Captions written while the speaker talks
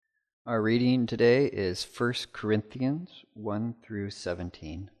Our reading today is 1 Corinthians 1 through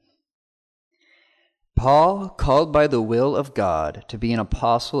 17. Paul, called by the will of God to be an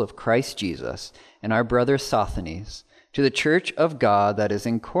apostle of Christ Jesus, and our brother Sosthenes, to the church of God that is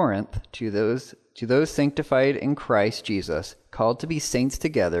in Corinth, to those sanctified in Christ Jesus, called to be saints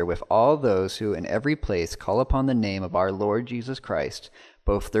together with all those who in every place call upon the name of our Lord Jesus Christ,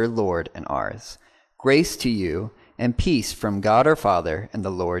 both their Lord and ours. Grace to you, and peace from God our Father and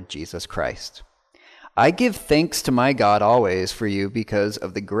the Lord Jesus Christ. I give thanks to my God always for you because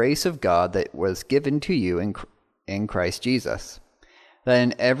of the grace of God that was given to you in Christ Jesus, that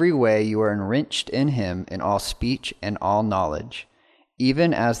in every way you are enriched in him in all speech and all knowledge,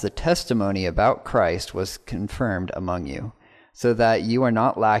 even as the testimony about Christ was confirmed among you, so that you are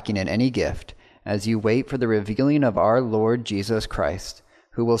not lacking in any gift, as you wait for the revealing of our Lord Jesus Christ,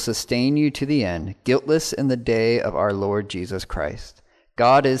 who will sustain you to the end, guiltless in the day of our Lord Jesus Christ.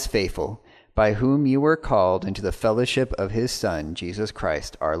 God is faithful, by whom you were called into the fellowship of his Son, Jesus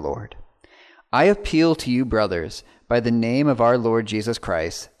Christ our Lord. I appeal to you, brothers, by the name of our Lord Jesus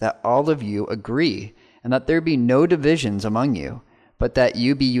Christ, that all of you agree, and that there be no divisions among you, but that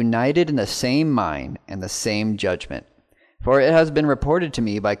you be united in the same mind and the same judgment. For it has been reported to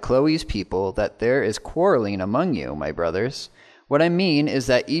me by Chloe's people that there is quarreling among you, my brothers. What I mean is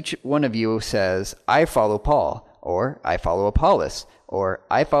that each one of you says, I follow Paul, or I follow Apollos, or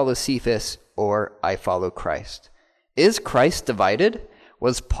I follow Cephas, or I follow Christ. Is Christ divided?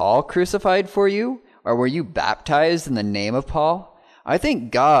 Was Paul crucified for you, or were you baptized in the name of Paul? I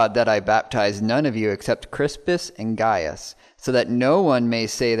thank God that I baptized none of you except Crispus and Gaius, so that no one may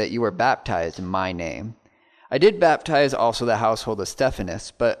say that you were baptized in my name. I did baptize also the household of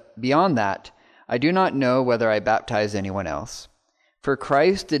Stephanas, but beyond that, I do not know whether I baptized anyone else. For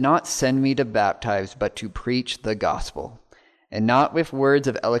Christ did not send me to baptize, but to preach the gospel, and not with words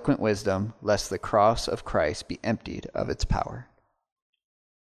of eloquent wisdom, lest the cross of Christ be emptied of its power.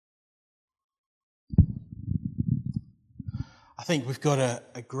 I think we've got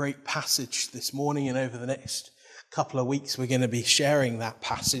a great passage this morning, and over the next couple of weeks we're going to be sharing that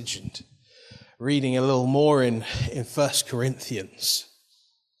passage and reading a little more in 1 Corinthians.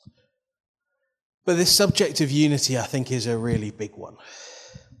 But this subject of unity, I think, is a really big one.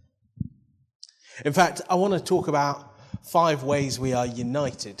 In fact, I want to talk about 5 ways we are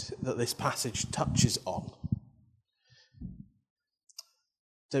united that this passage touches on.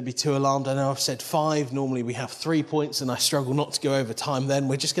 Don't be too alarmed. I know I've said 5. Normally we have 3 points, and I struggle not to go over time then.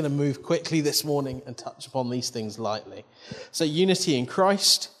 We're just going to move quickly this morning and touch upon these things lightly. So unity in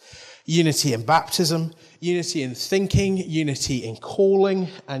Christ, unity in baptism, unity in thinking, unity in calling,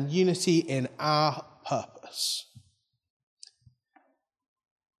 and unity in our purpose.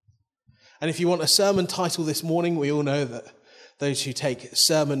 And if you want a sermon title this morning, we all know that those who take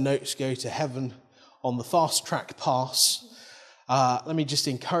sermon notes go to heaven on the fast track pass. Let me just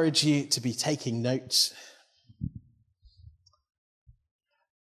encourage you to be taking notes.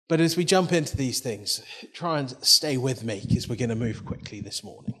 But as we jump into these things, try and stay with me because we're going to move quickly this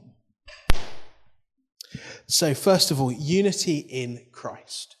morning. So first of all, unity in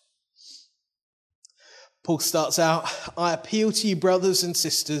Christ. Paul starts out, I appeal to you, brothers and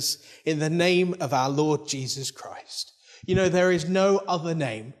sisters, in the name of our Lord Jesus Christ. You know, there is no other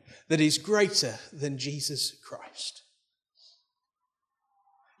name that is greater than Jesus Christ.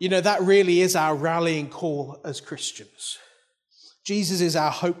 You know, that really is our rallying call as Christians. Jesus is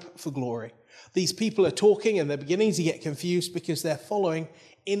our hope for glory. These people are talking and they're beginning to get confused because they're following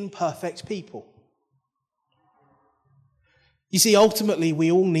imperfect people. You see, ultimately, we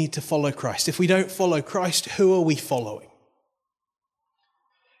all need to follow Christ. If we don't follow Christ, who are we following?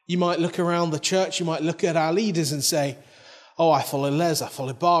 You might look around the church, you might look at our leaders and say, oh, I follow Les, I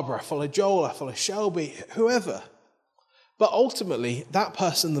follow Barbara, I follow Joel, I follow Shelby, whoever. But ultimately, that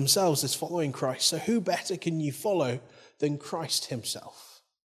person themselves is following Christ. So who better can you follow than Christ himself?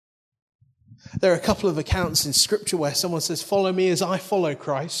 There are a couple of accounts in Scripture where someone says, follow me as I follow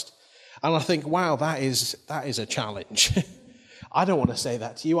Christ. And I think, wow, that is a challenge. I don't want to say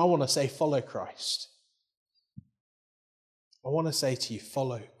that to you. I want to say, follow Christ. I want to say to you,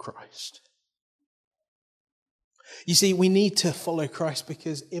 follow Christ. You see, we need to follow Christ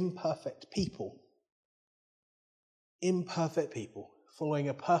because imperfect people following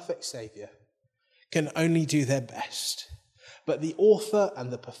a perfect Savior can only do their best. But the author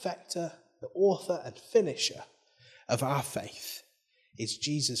and the perfecter, the author and finisher of our faith is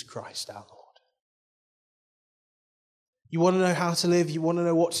Jesus Christ our Lord. You want to know how to live, you want to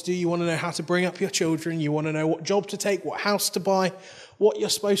know what to do, you want to know how to bring up your children, you want to know what job to take, what house to buy, what you're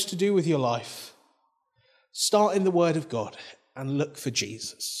supposed to do with your life. Start in the Word of God and look for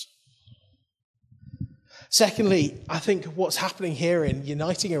Jesus. Secondly, I think what's happening here in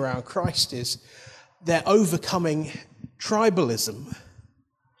uniting around Christ is they're overcoming tribalism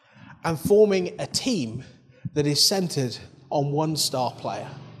and forming a team that is centered on one star player.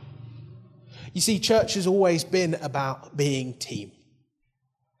 You see, church has always been about being team.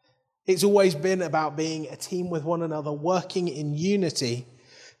 It's always been about being a team with one another, working in unity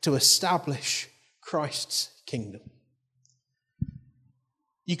to establish Christ's kingdom.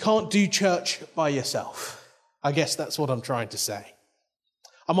 You can't do church by yourself. I guess that's what I'm trying to say.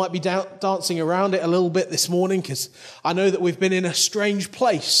 I might be dancing around it a little bit this morning because I know that we've been in a strange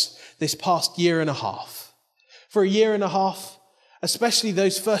place this past year and a half. For a year and a half, especially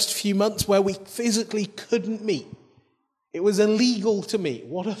those first few months where we physically couldn't meet. It was illegal to meet.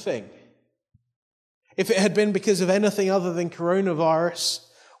 What a thing. If it had been because of anything other than coronavirus,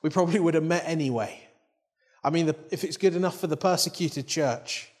 we probably would have met anyway. I mean, if it's good enough for the persecuted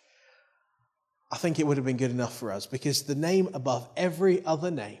church, I think it would have been good enough for us, because the name above every other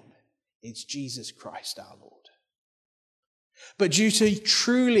name is Jesus Christ our Lord. But due to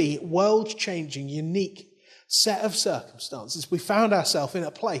truly world-changing, unique set of circumstances, we found ourselves in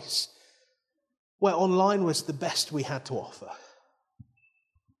a place where online was the best we had to offer.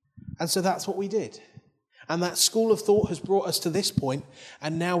 And so that's what we did. And that school of thought has brought us to this point,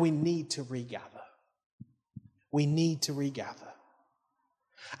 and now we need to regather. We need to regather.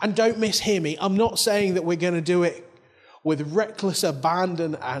 And don't mishear me, I'm not saying that we're going to do it with reckless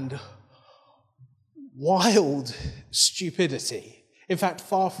abandon and wild stupidity. In fact,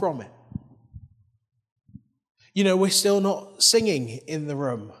 far from it. You know, we're still not singing in the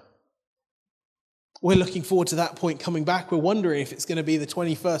room. We're looking forward to that point coming back. We're wondering if it's going to be the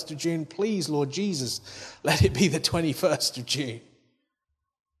 21st of June. Please, Lord Jesus, let it be the 21st of June.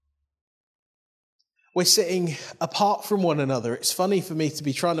 We're sitting apart from one another. It's funny for me to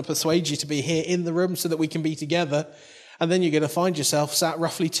be trying to persuade you to be here in the room so that we can be together, and then you're going to find yourself sat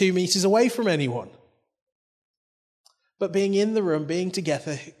roughly 2 meters away from anyone. But being in the room, being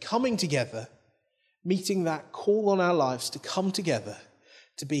together, coming together, meeting that call on our lives to come together,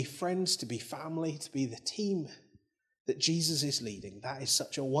 to be friends, to be family, to be the team that Jesus is leading, that is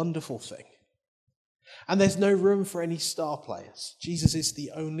such a wonderful thing. And there's no room for any star players. Jesus is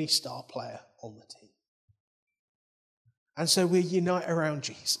the only star player on the team. And so we unite around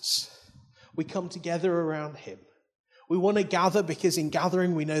Jesus. We come together around him. We want to gather because in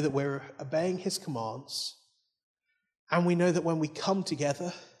gathering we know that we're obeying his commands. And we know that when we come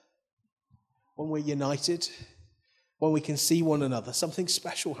together, when we're united, when we can see one another, something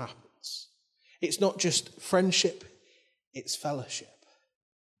special happens. It's not just friendship, it's fellowship.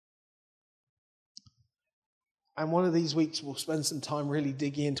 And one of these weeks we'll spend some time really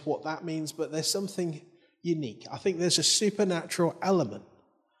digging into what that means, but there's something unique. I think there's a supernatural element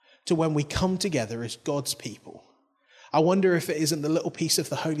to when we come together as God's people. I wonder if it isn't the little piece of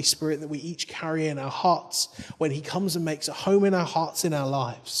the Holy Spirit that we each carry in our hearts when he comes and makes a home in our hearts, in our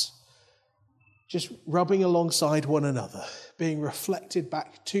lives. Just rubbing alongside one another, being reflected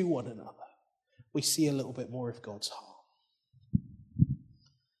back to one another. We see a little bit more of God's heart.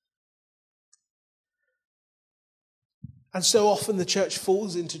 And so often the church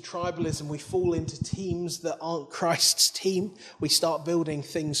falls into tribalism. We fall into teams that aren't Christ's team. We start building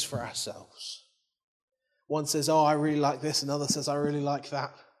things for ourselves. One says, oh, I really like this. Another says, I really like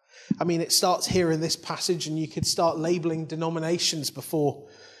that. I mean, it starts here in this passage, and you could start labeling denominations before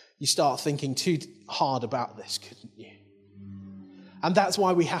you start thinking too hard about this, couldn't you? And that's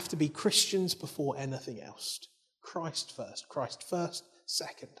why we have to be Christians before anything else. Christ first,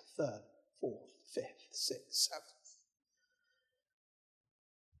 second, third, fourth, fifth, sixth, seventh.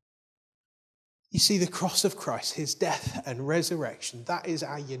 You see, the cross of Christ, his death and resurrection, that is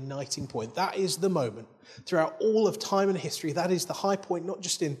our uniting point. That is the moment throughout all of time and history. That is the high point, not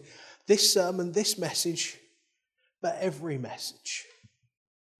just in this sermon, this message, but every message.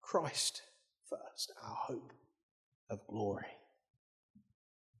 Christ first, our hope of glory.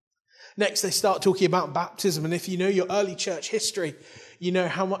 Next, they start talking about baptism. And if you know your early church history, you know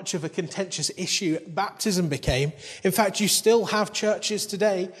how much of a contentious issue baptism became. In fact, you still have churches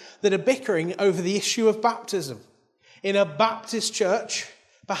today that are bickering over the issue of baptism. In a Baptist church,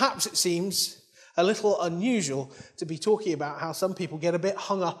 perhaps it seems a little unusual to be talking about how some people get a bit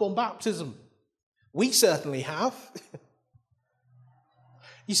hung up on baptism. We certainly have.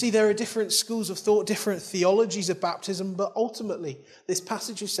 You see, there are different schools of thought, different theologies of baptism, but ultimately, this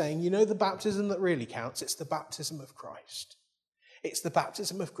passage is saying, you know the baptism that really counts? It's the baptism of Christ. It's the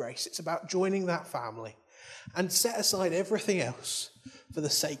baptism of grace. It's about joining that family and set aside everything else for the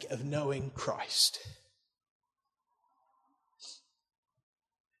sake of knowing Christ.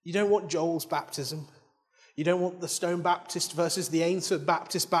 You don't want Joel's baptism. You don't want the Stone Baptist versus the Ainsford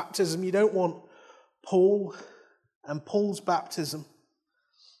Baptist baptism. You don't want Paul and Paul's baptism.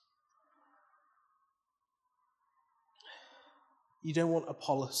 You don't want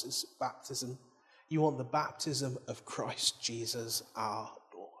Apollos' baptism. You want the baptism of Christ Jesus our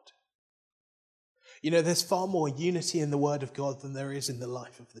Lord. You know, there's far more unity in the Word of God than there is in the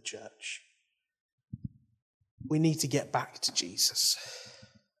life of the church. We need to get back to Jesus.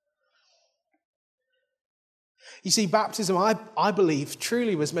 You see, baptism, I believe,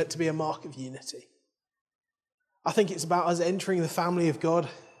 truly was meant to be a mark of unity. I think it's about us entering the family of God.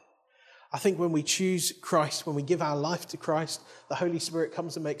 I think when we choose Christ, when we give our life to Christ, the Holy Spirit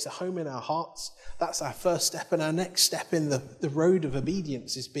comes and makes a home in our hearts. That's our first step. And our next step in the road of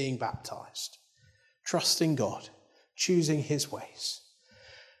obedience is being baptized. Trusting God, choosing his ways.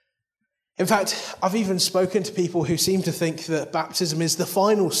 In fact, I've even spoken to people who seem to think that baptism is the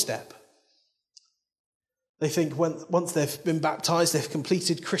final step. They think once they've been baptized, they've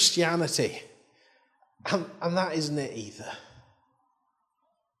completed Christianity. And that isn't it either.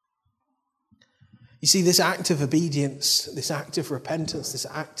 You see, this act of obedience, this act of repentance, this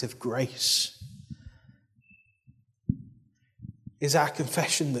act of grace is our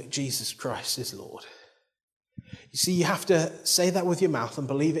confession that Jesus Christ is Lord. You see, you have to say that with your mouth and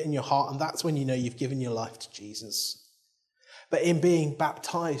believe it in your heart, and that's when you know you've given your life to Jesus. But in being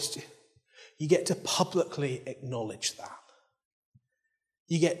baptized, you get to publicly acknowledge that.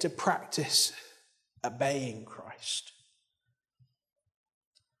 You get to practice obeying Christ.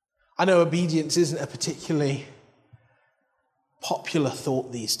 I know obedience isn't a particularly popular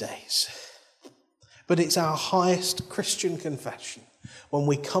thought these days, but it's our highest Christian confession when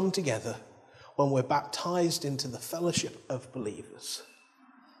we come together, when we're baptized into the fellowship of believers,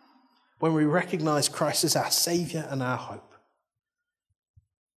 when we recognize Christ as our Savior and our hope.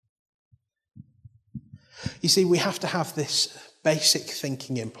 You see, we have to have this basic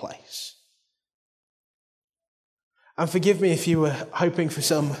thinking in place. And forgive me if you were hoping for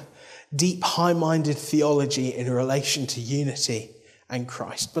some deep, high-minded theology in relation to unity and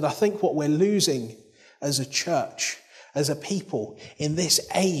Christ. But I think what we're losing as a church, as a people in this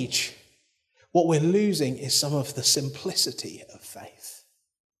age, what we're losing is some of the simplicity of faith.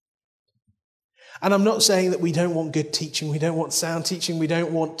 And I'm not saying that we don't want good teaching, we don't want sound teaching, we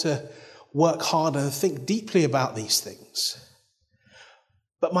don't want to work hard and think deeply about these things.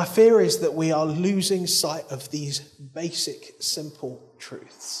 But my fear is that we are losing sight of these basic, simple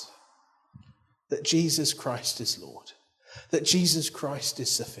truths. That Jesus Christ is Lord. That Jesus Christ is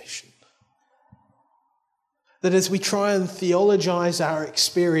sufficient. That as we try and theologize our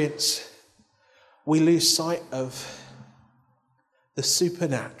experience, we lose sight of the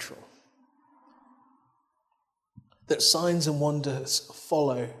supernatural. That signs and wonders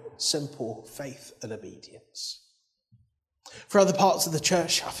follow simple faith and obedience. For other parts of the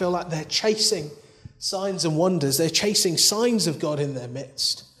church, I feel like they're chasing signs and wonders. They're chasing signs of God in their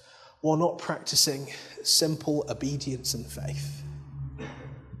midst, while not practicing simple obedience and faith.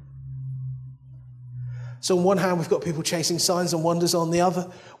 So on one hand, we've got people chasing signs and wonders. On the other,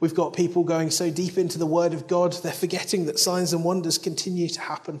 we've got people going so deep into the Word of God, they're forgetting that signs and wonders continue to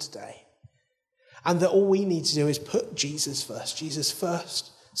happen today. And that all we need to do is put Jesus first. Jesus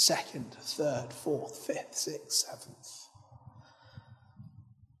first, second, third, fourth, fifth, sixth, seventh.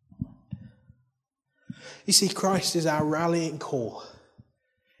 You see, Christ is our rallying call.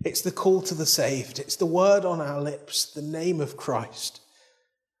 It's the call to the saved. It's the word on our lips, the name of Christ.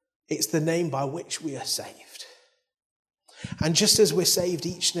 It's the name by which we are saved. And just as we're saved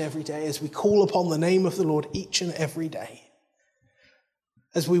each and every day, as we call upon the name of the Lord each and every day,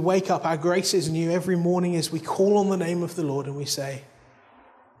 as we wake up, our grace is new every morning as we call on the name of the Lord and we say,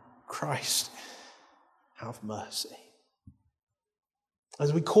 Christ, have mercy.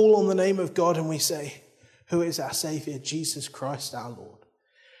 As we call on the name of God and we say, who is our Saviour? Jesus Christ our Lord.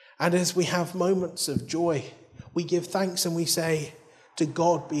 And as we have moments of joy, we give thanks and we say, to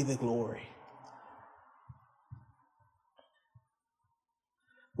God be the glory.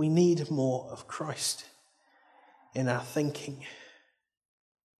 We need more of Christ in our thinking.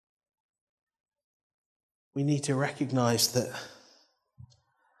 We need to recognize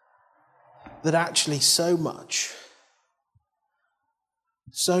that actually so much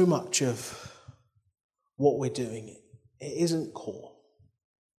of what we're doing, it isn't core.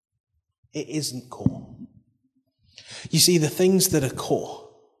 It isn't core. You see, the things that are core.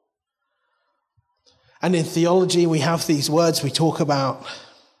 And in theology, we have these words we talk about.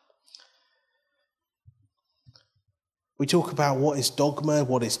 We talk about what is dogma,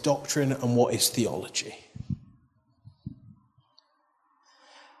 what is doctrine, and what is theology.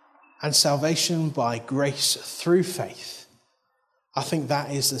 and salvation by grace through faith, I think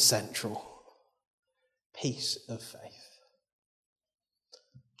that is the central piece of faith.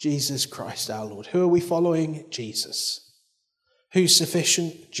 Jesus Christ our Lord. Who are we following? Jesus. Who's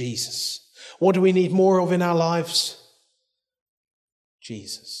sufficient? Jesus. What do we need more of in our lives?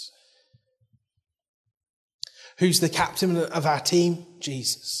 Jesus. Who's the captain of our team?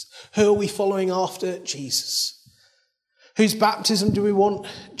 Jesus. Who are we following after? Jesus. Whose baptism do we want?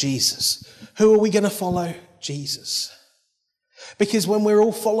 Jesus. Who are we going to follow? Jesus. Because when we're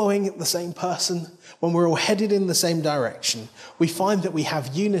all following the same person, when we're all headed in the same direction, we find that we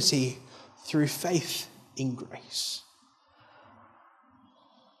have unity through faith in grace.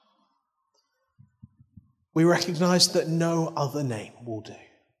 We recognize that no other name will do.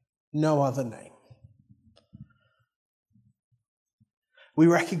 No other name. We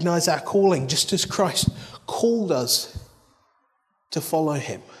recognize our calling, just as Christ called us to follow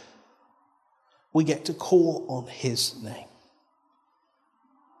him. We get to call on his name.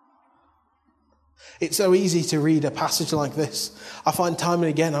 It's so easy to read a passage like this. I find time and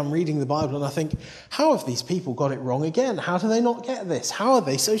again I'm reading the Bible and I think, how have these people got it wrong again? How do they not get this? How are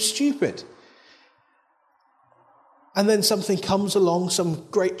they so stupid? And then something comes along, some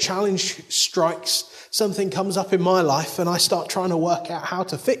great challenge strikes, something comes up in my life and I start trying to work out how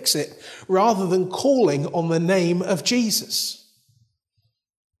to fix it rather than calling on the name of Jesus.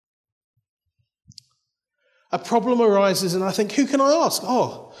 A problem arises and I think, who can I ask?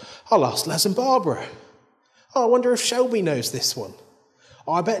 Oh, I'll ask Les and Barbara. Oh, I wonder if Shelby knows this one.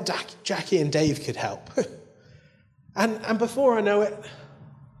 Oh, I bet Jackie and Dave could help. and before I know it,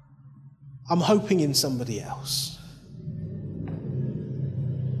 I'm hoping in somebody else.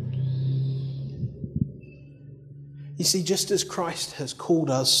 You see, just as Christ has called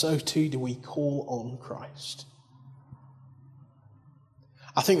us, so too do we call on Christ.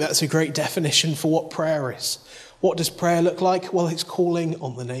 I think that's a great definition for what prayer is. What does prayer look like? Well, it's calling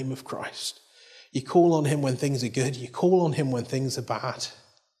on the name of Christ. You call on him when things are good. You call on him when things are bad.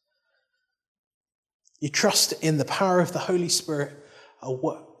 You trust in the power of the Holy Spirit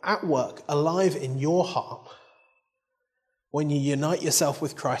at work, alive in your heart. When you unite yourself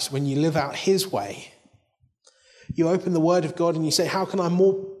with Christ, when you live out his way, you open the word of God and you say, how can I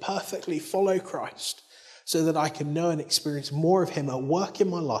more perfectly follow Christ so that I can know and experience more of him at work in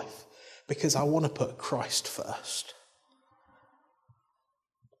my life? Because I want to put Christ first.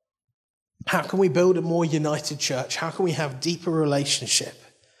 How can we build a more united church? How can we have deeper relationship?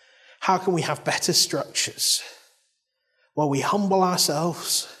 How can we have better structures? Well, we humble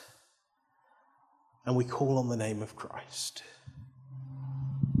ourselves and we call on the name of Christ.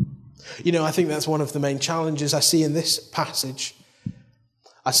 You know, I think that's one of the main challenges I see in this passage.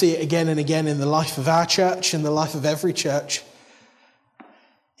 I see it again and again in the life of our church, in the life of every church,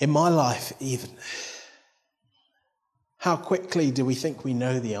 in my life even. How quickly do we think we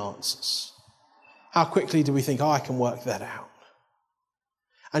know the answers? How quickly do we think, I can work that out?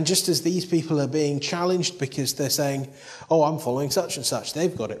 And just as these people are being challenged because they're saying, I'm following such and such,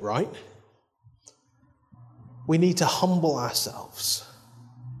 they've got it right. We need to humble ourselves.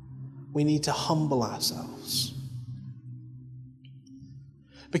 We need to humble ourselves.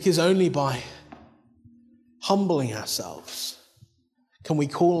 Because only by humbling ourselves can we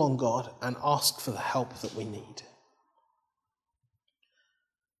call on God and ask for the help that we need.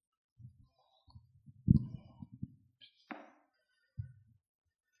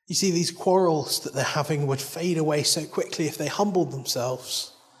 You see, these quarrels that they're having would fade away so quickly if they humbled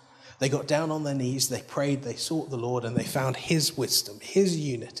themselves. They got down on their knees, they prayed, they sought the Lord, and they found his wisdom, his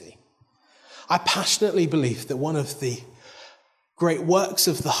unity. I passionately believe that one of the great works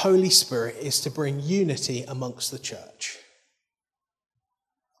of the Holy Spirit is to bring unity amongst the church.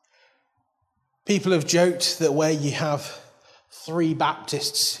 People have joked that where you have 3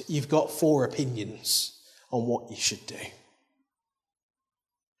 Baptists, you've got 4 opinions on what you should do.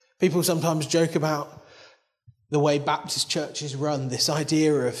 People sometimes joke about the way Baptist churches run, this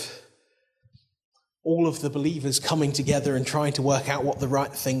idea of all of the believers coming together and trying to work out what the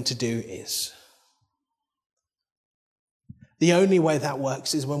right thing to do is. The only way that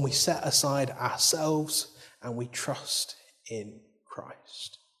works is when we set aside ourselves and we trust in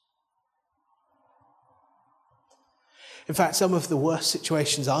Christ. In fact, some of the worst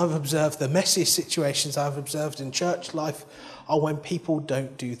situations I've observed, the messiest situations I've observed in church life, are when people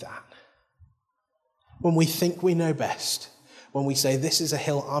don't do that. When we think we know best, when we say this is a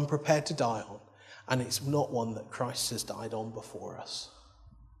hill I'm prepared to die on, and it's not one that Christ has died on before us.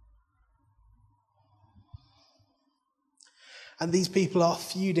 And these people are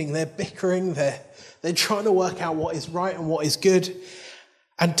feuding, they're bickering, they're trying to work out what is right and what is good.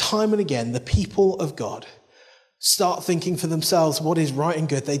 And time and again, the people of God start thinking for themselves what is right and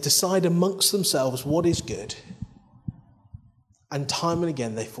good. They decide amongst themselves what is good. And time and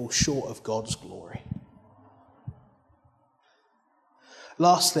again, they fall short of God's glory.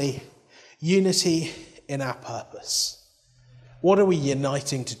 Lastly, unity in our purpose. What are we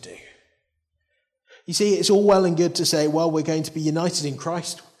uniting to do? You see, it's all well and good to say, well, we're going to be united in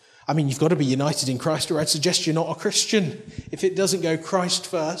Christ. I mean, you've got to be united in Christ, or I'd suggest you're not a Christian. If it doesn't go Christ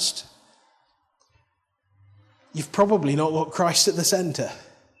first, you've probably not got Christ at the centre.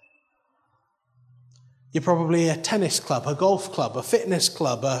 You're probably a tennis club, a golf club, a fitness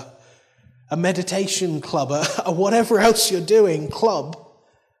club, a meditation club, a whatever else you're doing club,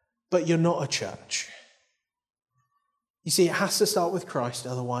 but you're not a church. You see, it has to start with Christ,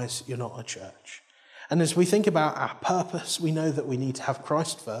 otherwise you're not a church. And as we think about our purpose, we know that we need to have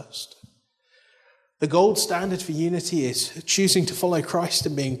Christ first. The gold standard for unity is choosing to follow Christ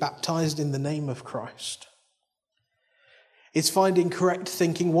and being baptized in the name of Christ. It's finding correct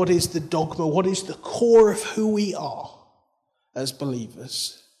thinking. What is the dogma? What is the core of who we are as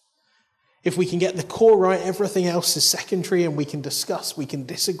believers? If we can get the core right, everything else is secondary, and we can discuss, we can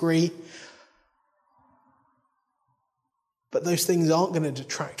disagree. But those things aren't going to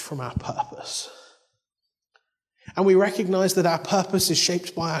detract from our purpose. And we recognize that our purpose is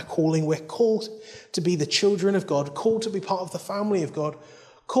shaped by our calling. We're called to be the children of God, called to be part of the family of God,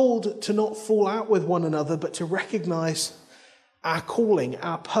 called to not fall out with one another, but to recognize our calling,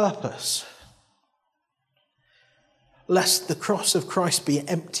 our purpose, lest the cross of Christ be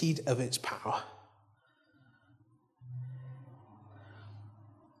emptied of its power.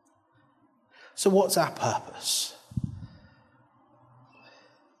 So what's our purpose?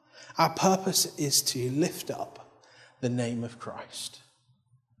 Our purpose is to lift up the name of Christ.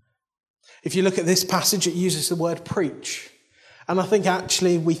 If you look at this passage, it uses the word preach. And I think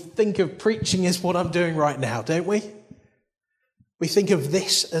actually we think of preaching as what I'm doing right now, don't we? We think of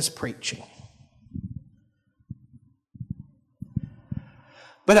this as preaching.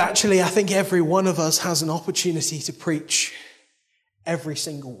 But actually, I think every one of us has an opportunity to preach every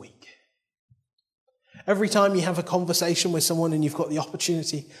single week. Every time you have a conversation with someone and you've got the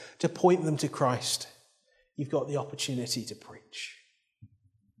opportunity to point them to Christ, you've got the opportunity to preach.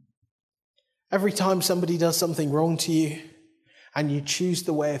 Every time somebody does something wrong to you and you choose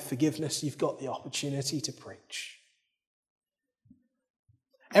the way of forgiveness, you've got the opportunity to preach.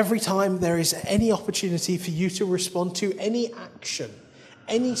 Every time there is any opportunity for you to respond to any action,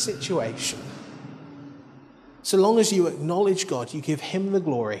 any situation, so long as you acknowledge God, you give him the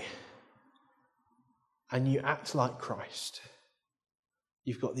glory, and you act like Christ,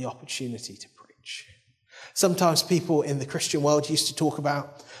 you've got the opportunity to preach. Sometimes people in the Christian world used to talk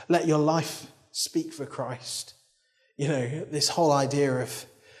about, let your life speak for Christ. You know, this whole idea of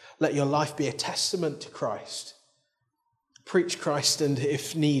let your life be a testament to Christ. Preach Christ, and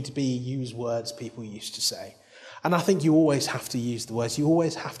if need be, use words, people used to say. And I think you always have to use the words. You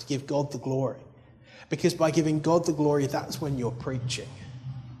always have to give God the glory. Because by giving God the glory, that's when you're preaching.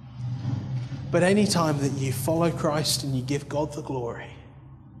 But any time that you follow Christ and you give God the glory,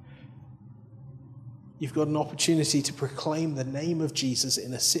 you've got an opportunity to proclaim the name of Jesus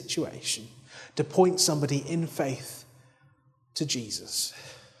in a situation, to point somebody in faith to Jesus.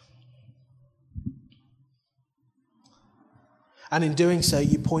 And in doing so,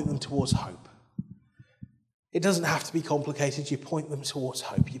 you point them towards hope. It doesn't have to be complicated. You point them towards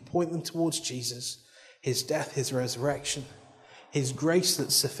hope. You point them towards Jesus, his death, his resurrection, his grace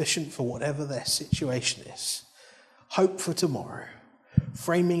that's sufficient for whatever their situation is. Hope for tomorrow,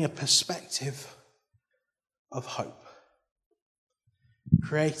 framing a perspective of hope,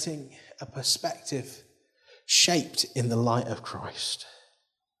 creating a perspective shaped in the light of Christ,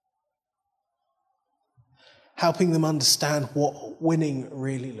 helping them understand what winning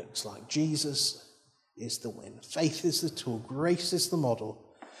really looks like. Jesus is the win. Faith is the tool. Grace is the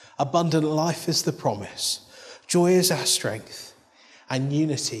model. Abundant life is the promise. Joy is our strength. And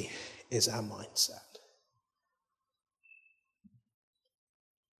unity is our mindset.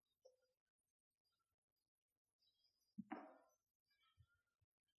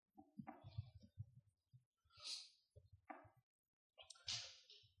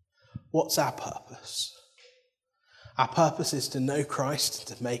 What's our purpose? Our purpose is to know Christ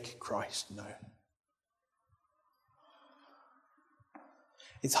and to make Christ known.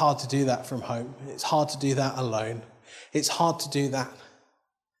 It's hard to do that from home. It's hard to do that alone. It's hard to do that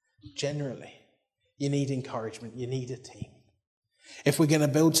generally. You need encouragement. You need a team. If we're going to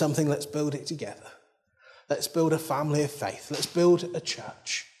build something, let's build it together. Let's build a family of faith. Let's build a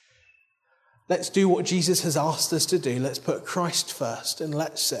church. Let's do what Jesus has asked us to do. Let's put Christ first and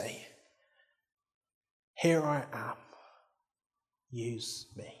let's say, here I am, use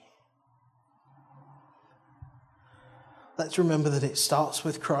me. Let's remember that it starts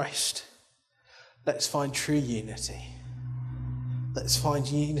with Christ. Let's find true unity. Let's find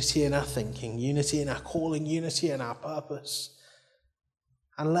unity in our thinking, unity in our calling, unity in our purpose.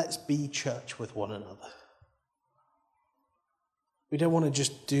 And let's be church with one another. We don't want to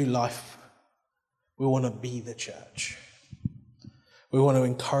just do life. We want to be the church. We want to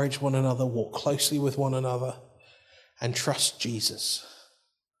encourage one another, walk closely with one another, and trust Jesus.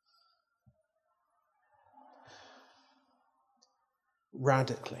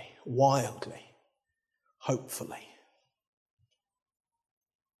 Radically, wildly, hopefully.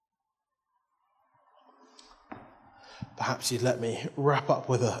 Perhaps you'd let me wrap up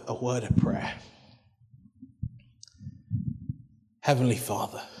with a word of prayer. Heavenly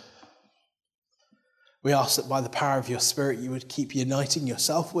Father, we ask that by the power of your Spirit you would keep uniting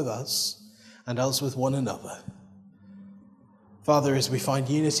yourself with us and us with one another. Father, as we find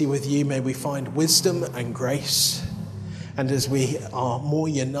unity with you, may we find wisdom and grace. And as we are more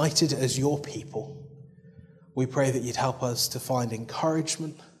united as your people, we pray that you'd help us to find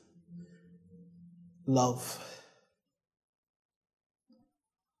encouragement, love,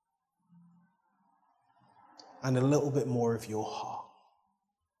 and a little bit more of your heart.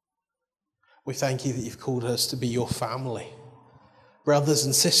 We thank you that you've called us to be your family, brothers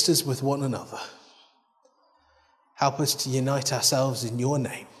and sisters with one another. Help us to unite ourselves in your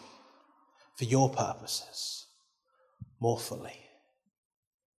name, for your purposes, more fully.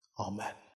 Amen.